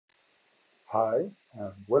Hi,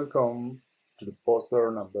 and welcome to the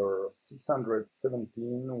poster number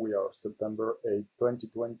 617. We are September 8th,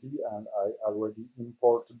 2020, and I already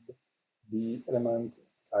imported the element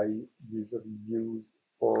I usually use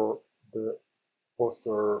for the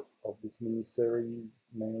poster of this mini series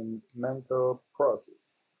named Mental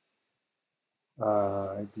Process.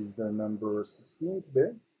 It is the number 16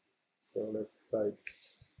 today, so let's type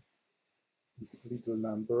this little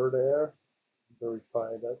number there,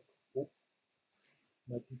 verify that. Oh,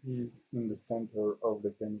 that it is in the center of the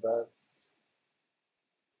canvas.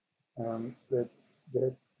 And let's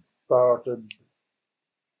get started.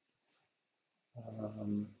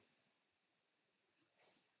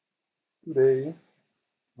 Today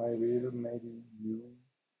I will maybe use,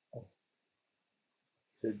 oh,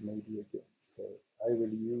 said maybe again, so I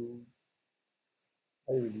will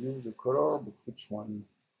use a color, but which one?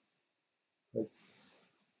 Let's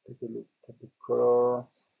take a look at the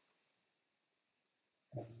colors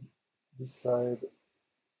and decide.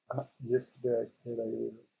 Yesterday I said I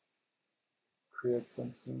will create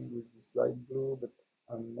something with this light blue, but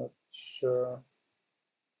I'm not sure.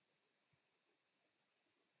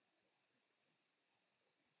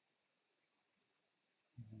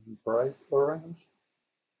 Bright orange.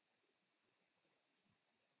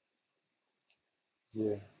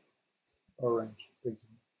 Yeah, orange again.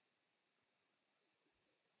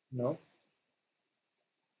 No,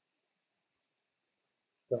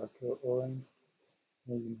 darker orange.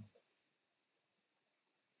 Maybe not.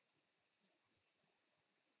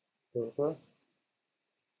 Purple.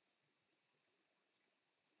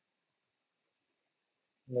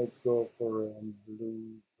 Let's go for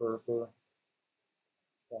blue, purple.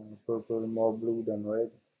 Purple more blue than red.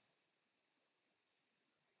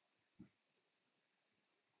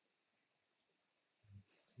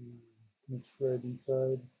 It's too much red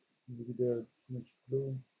inside. Maybe there it's too much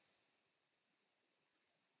blue.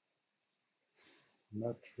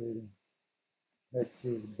 Not really. Let's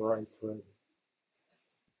use bright red.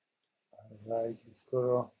 I like this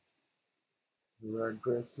color. Very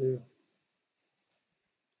aggressive.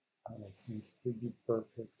 And I think it will be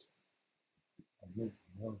perfect. I need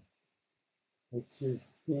more. Let's use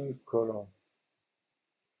pink color.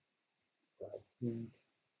 Bright pink.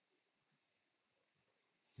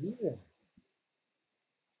 Yeah.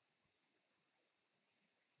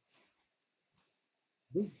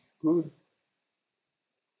 Looks good.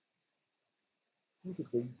 I think it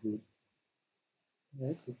looks good. Yeah,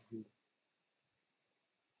 it looks good.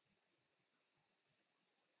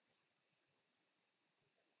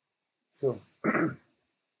 So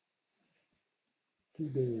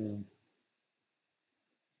today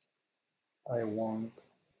I want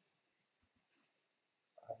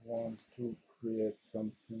to create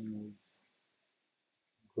something with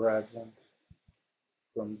gradient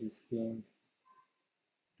from this pink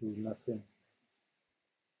to nothing.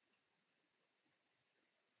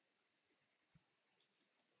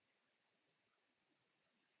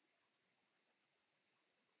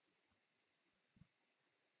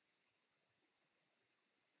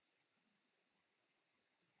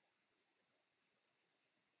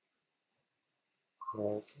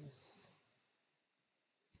 Process.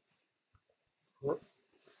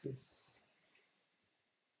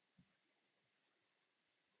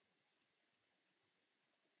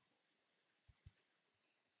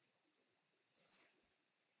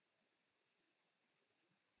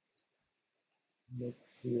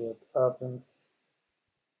 Let's see what happens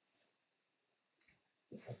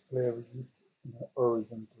if I play with it in a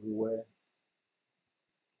horizontal way.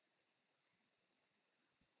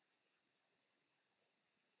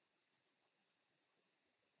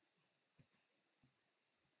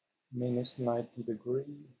 Minus 90 degrees.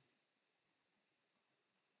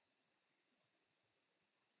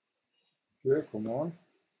 Okay, come on.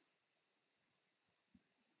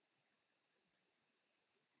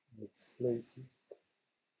 Let's place it.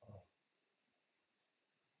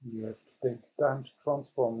 You have to take time to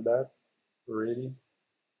transform that. Really?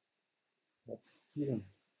 That's killing.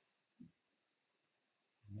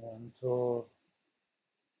 Mentor.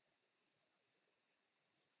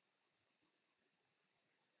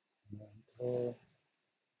 Mentor.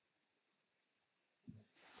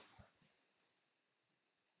 Let's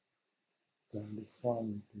turn this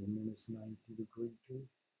one to minus 90 degree too.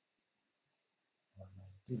 Or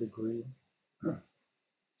 90 degree.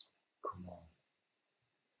 Come on.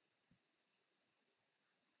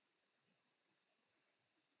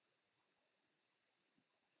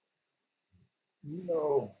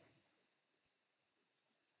 No.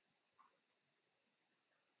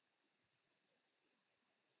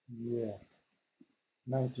 Yeah.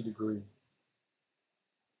 90 degree.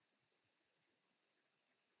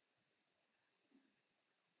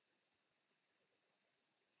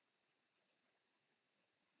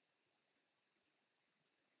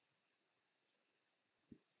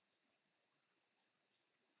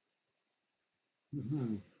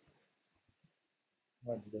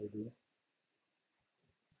 What did I do?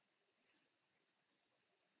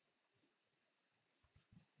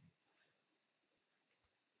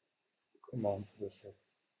 Come on, Photoshop.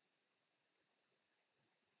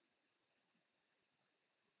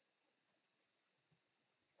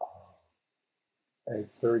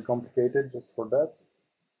 It's very complicated just for that.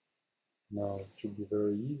 No, it should be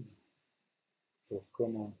very easy. So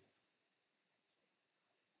come on.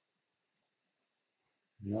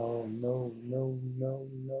 No, no, no, no,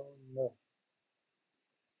 no, no.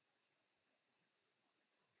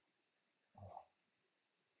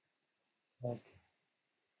 Okay.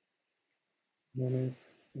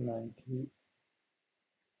 Minus 90.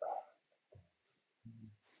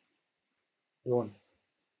 Done.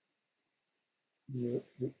 You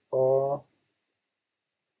are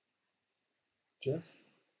just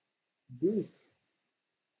do it.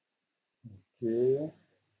 Okay.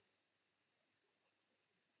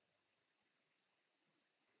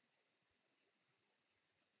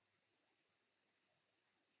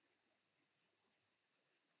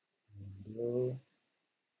 Window.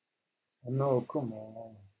 Oh, no, come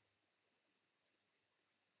on.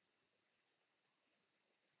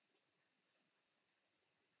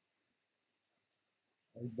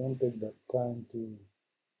 I don't take that time to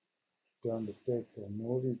turn the text or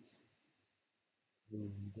move it.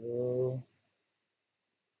 Window.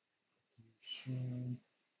 Position.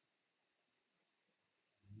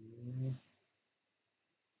 View.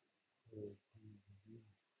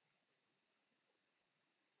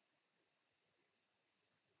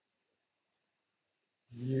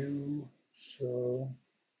 View. Show.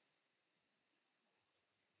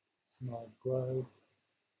 Smart guides.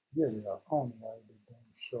 Yeah, they are on. Why they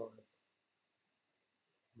don't show it?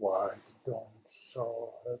 Why they don't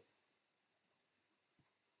show it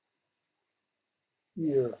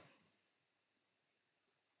here?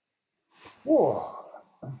 Whoa!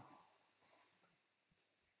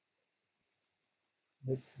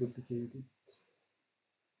 Let's duplicate it.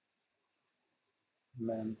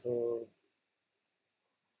 Mentor.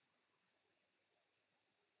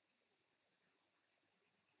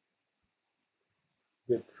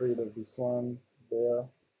 Get rid of this one there.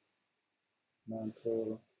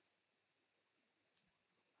 Mentor.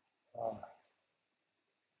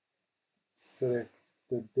 Select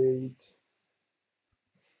the date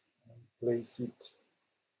and place it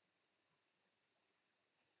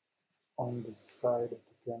on the side of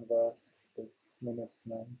the canvas. That's minus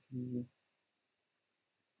 90.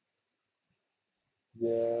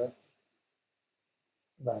 Yeah,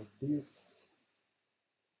 like this.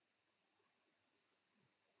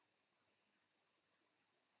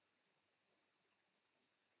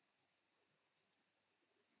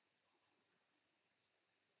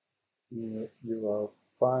 You are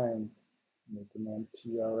fine. Make an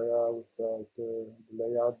empty area without the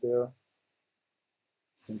layout there. I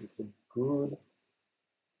think it would be good.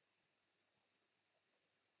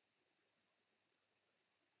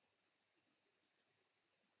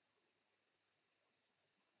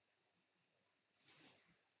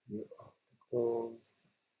 New articles.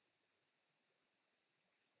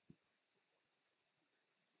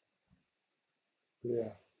 Yeah.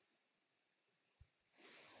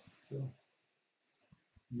 So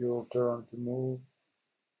your turn to move.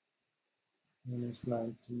 Minus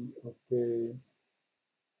 90. Okay.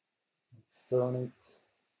 Let's turn it.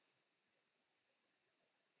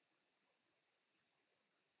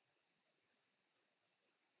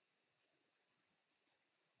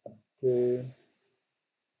 Okay.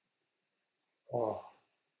 Oh,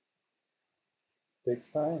 takes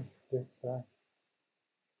time. Takes time.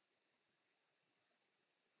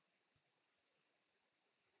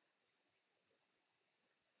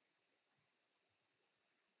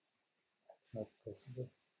 It's not possible.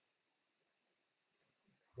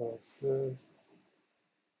 Process.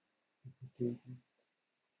 Duplicate it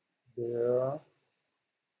there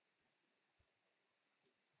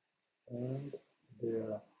and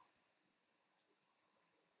there.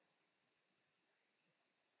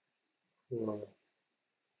 For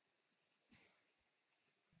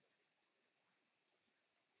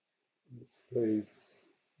let's place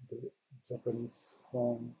the Japanese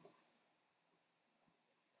font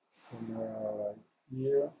somewhere like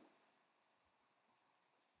here.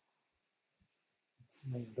 Let's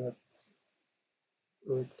make that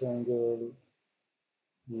rectangle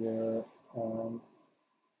here and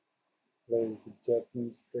place the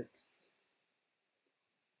Japanese text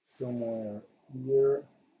somewhere here.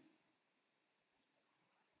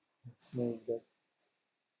 Let's move that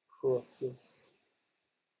process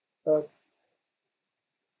up.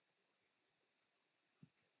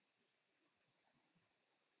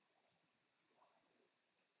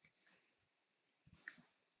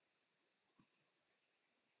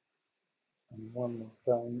 one more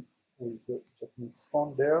time with the Japanese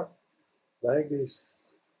font there, like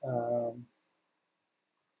this.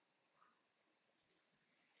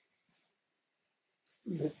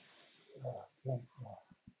 Let's cancel.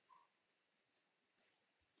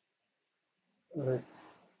 Let's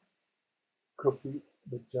copy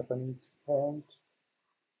the Japanese font.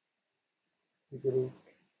 Take a look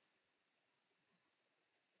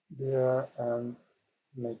there and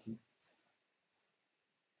make it,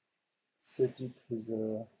 set it with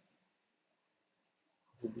a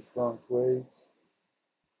different weight.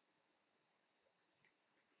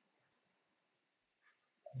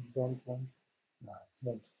 I don't want, no, it's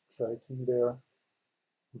not tracking there.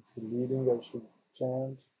 It's the leading I should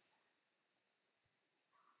change.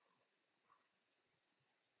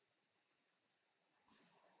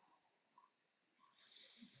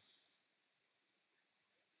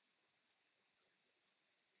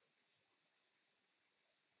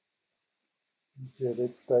 Okay,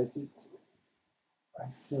 let's type it. I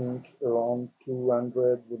think around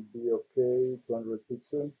 200 would be okay, 200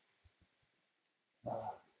 pixels.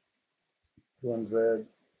 200,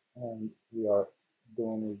 and we are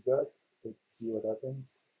done with that. Let's see what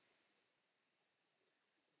happens.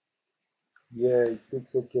 Yeah, it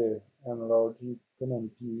looks okay. Enlarge it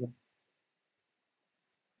 1080.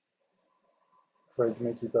 Try to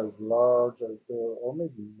make it as large as the, or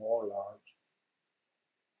maybe more large.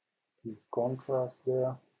 Give contrast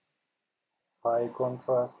there, high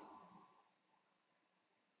contrast.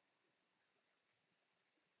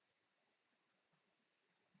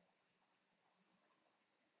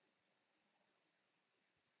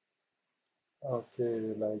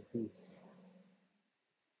 Okay, like this.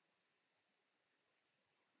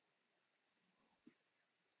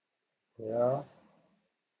 There.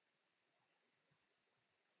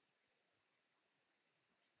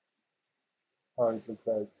 How it looks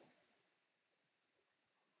like.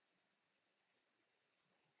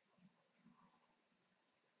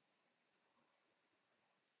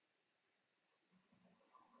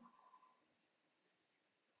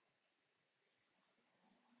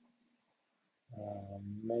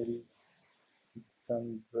 Maybe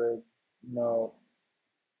 600, no,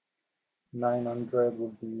 900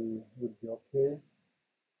 would be okay,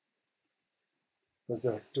 because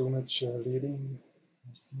there are too much leading,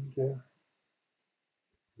 I think there.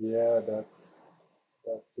 Yeah, that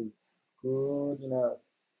looks good enough.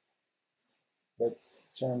 Let's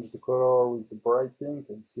change the color with the bright pink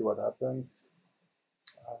and see what happens.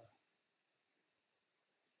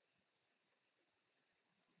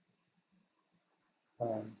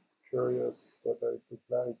 I'm curious what I put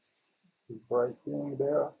like. It's this bright pink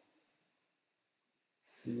there.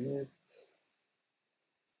 See it?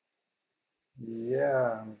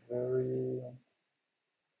 Yeah, very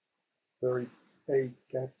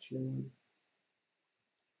eye-catching.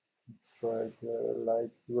 Let's try the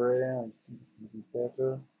light gray and see if it will be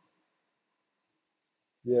better.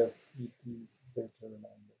 Yes, it is better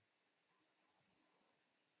now.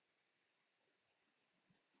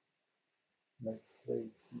 Let's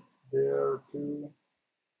place it there too.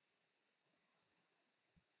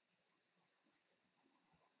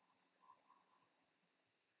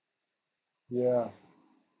 Yeah.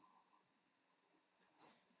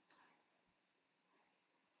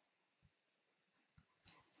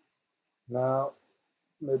 Now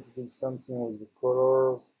let's do something with the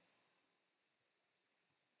colors.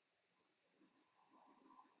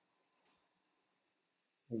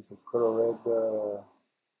 With the colored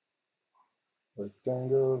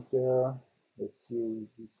rectangles there. Let's use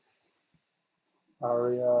this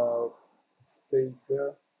area of space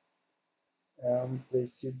there and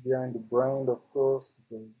place it behind the brand, of course,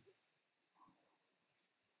 because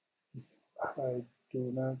if I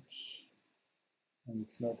too much and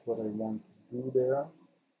it's not what I want to do there.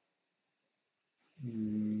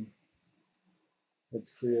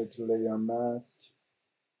 Let's create a layer mask.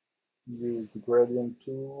 Use the gradient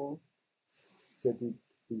tool, set it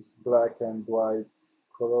with black and white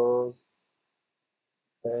colors,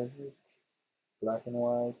 basic, black and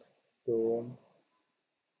white, tone,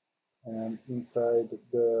 and inside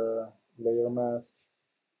the layer mask,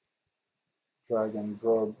 drag and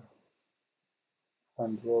drop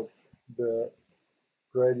the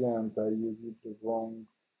gradient. I use it the wrong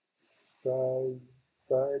side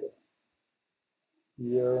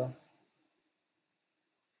here.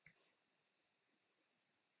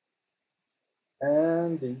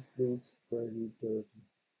 And it looks pretty dirty.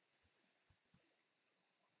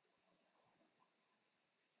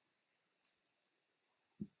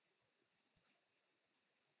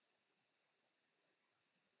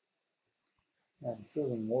 And it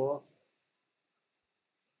doesn't work.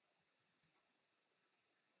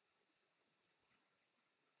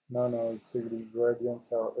 No, it's ugly.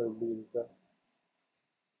 Gradients are ugly with that.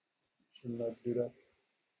 Should not do that.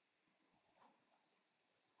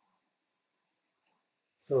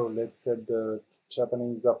 So let's set the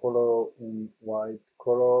Japanese Apollo in white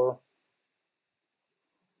color.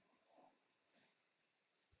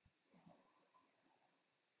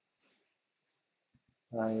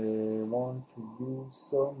 I want to use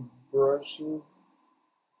some brushes.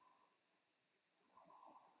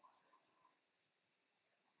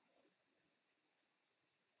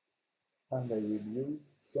 And I will use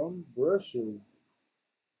some brushes.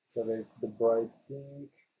 Select the bright pink.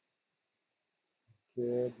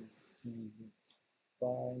 Okay, this looks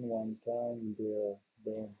fine. One time there,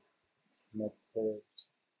 done. Not perfect.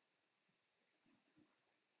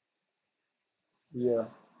 Yeah,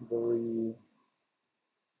 very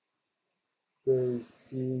thin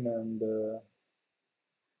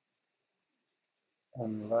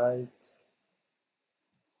and light.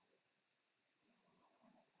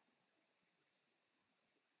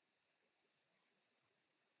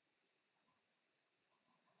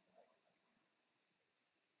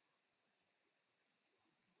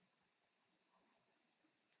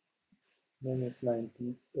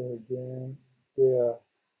 -90 again. There.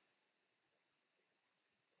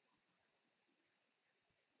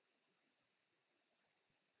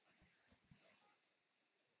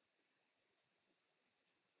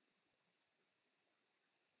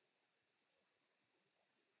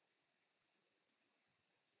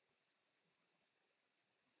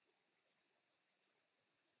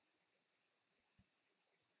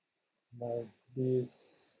 Like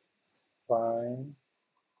this, it's fine.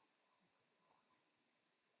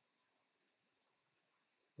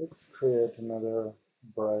 Let's create another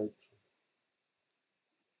bright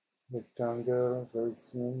rectangle, very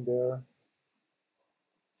thin there.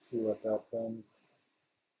 See what happens.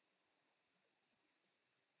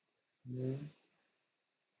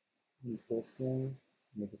 Interesting.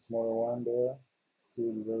 Make a smaller one there.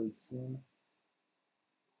 Still very thin.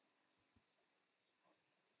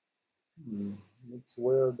 Looks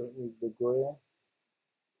weird with the gray,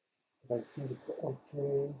 but I think it's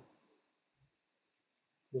okay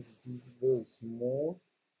because it is very small.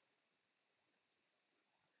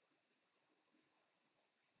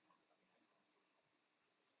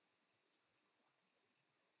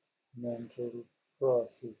 Mental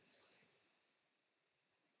process.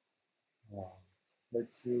 Wow.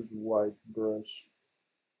 Let's use white brush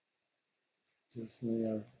just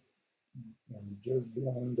near and just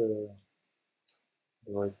behind the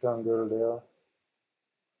rectangle there.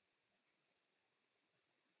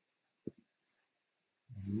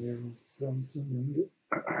 And use something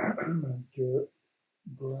like a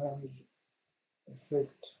grunge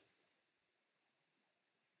effect.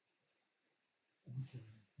 Okay,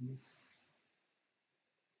 this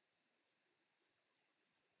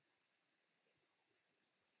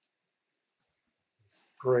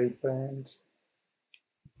spray paint,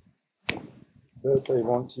 but I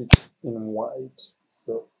want it in white,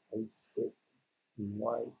 so I set in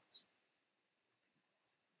white.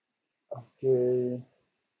 Okay,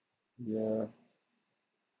 yeah,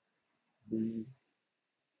 B.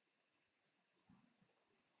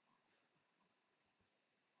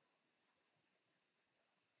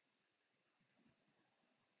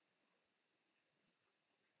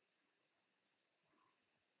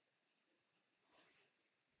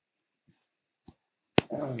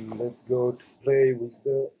 And let's go to play with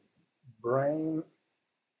the brain.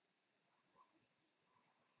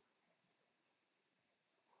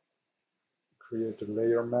 Create a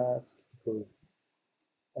layer mask because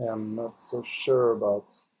I am not so sure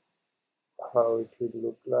about how it would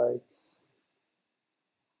look like.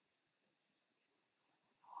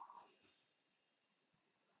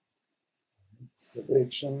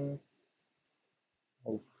 Selection.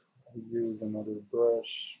 Oh, I use another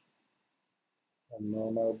brush, a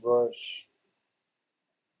normal brush,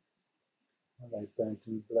 and I paint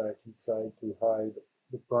in black inside to hide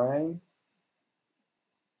the brain.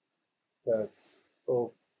 That's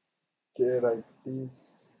okay, like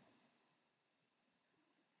this.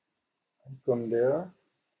 I come there,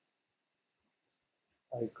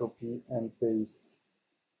 I copy and paste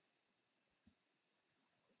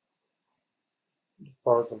the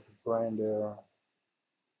part of the brain there.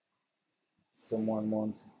 Someone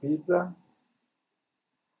wants pizza,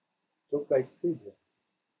 look like pizza.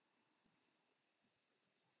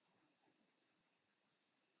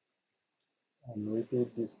 And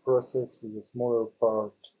repeat this process with a smaller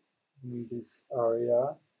part in this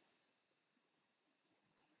area.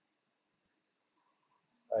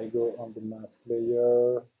 I go on the mask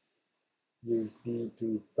layer, use B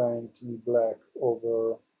to paint in black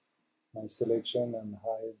over my selection and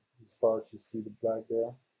hide this part. You see the black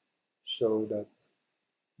there, show that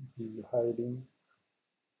it is hiding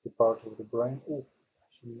the part of the brain. Oh, I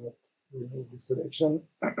should not remove the selection.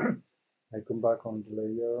 I come back on the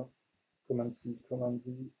layer, Command C, Command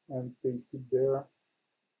V, and paste it there.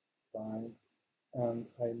 Fine. And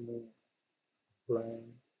I move brain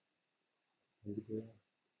maybe there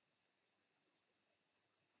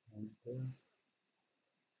and there.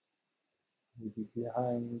 Maybe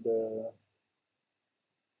behind the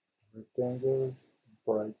rectangles,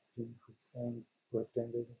 bright pink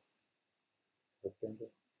rectangles,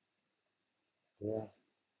 rectangle. Yeah,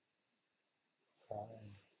 fine.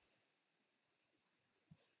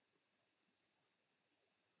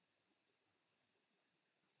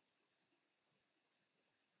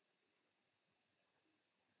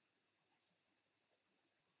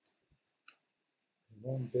 I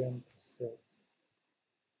want them to set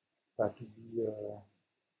that to be the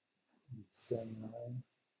same line.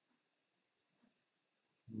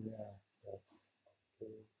 Yeah, that's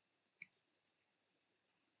okay.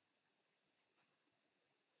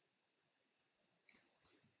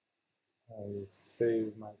 I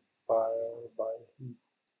save my file by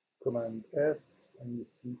Command S, and you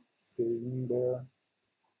see saving there.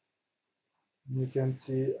 You can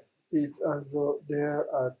see it also there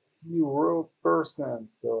at 0%,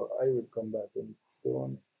 so I will come back when it's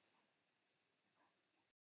done.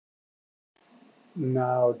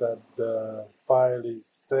 Now that the file is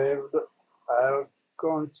saved, I'll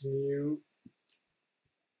continue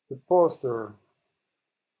the poster.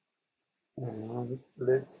 And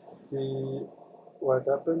let's see what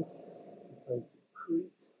happens if I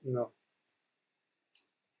create.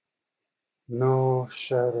 No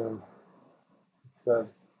shadow. It's bad.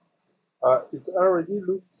 It already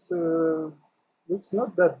looks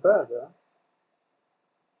not that bad. Huh?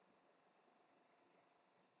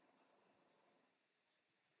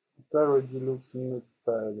 It already looks not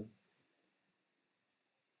bad.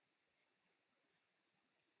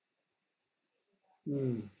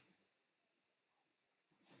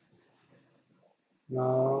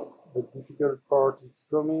 Now the difficult part is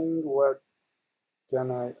coming. What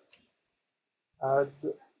can I add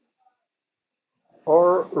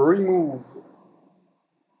or remove?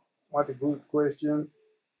 What a good question.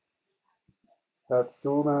 That's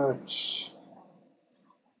too much.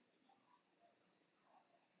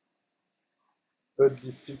 But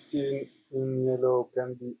the 16 in yellow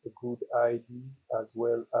can be a good ID as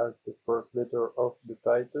well as the first letter of the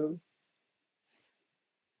title.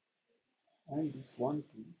 And this one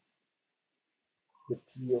too. The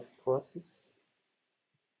T of process.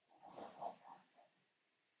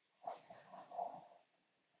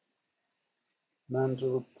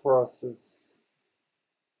 Mental process.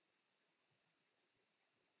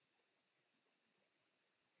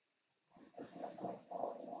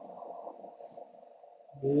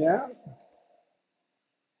 Yeah.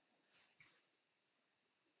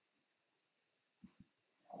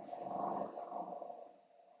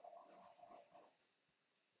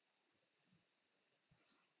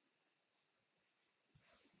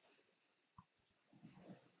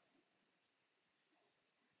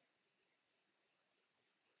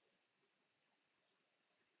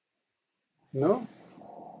 No?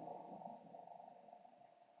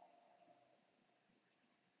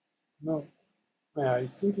 No. Yeah, I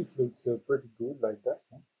think it looks pretty good like that.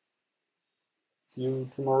 Huh? See you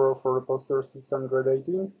tomorrow for the poster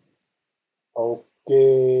 618.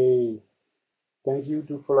 Okay. Thank you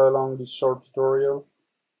to follow along this short tutorial,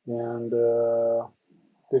 and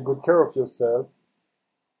take good care of yourself.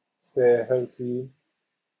 Stay healthy.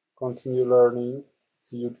 Continue learning.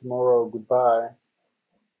 See you tomorrow. Goodbye.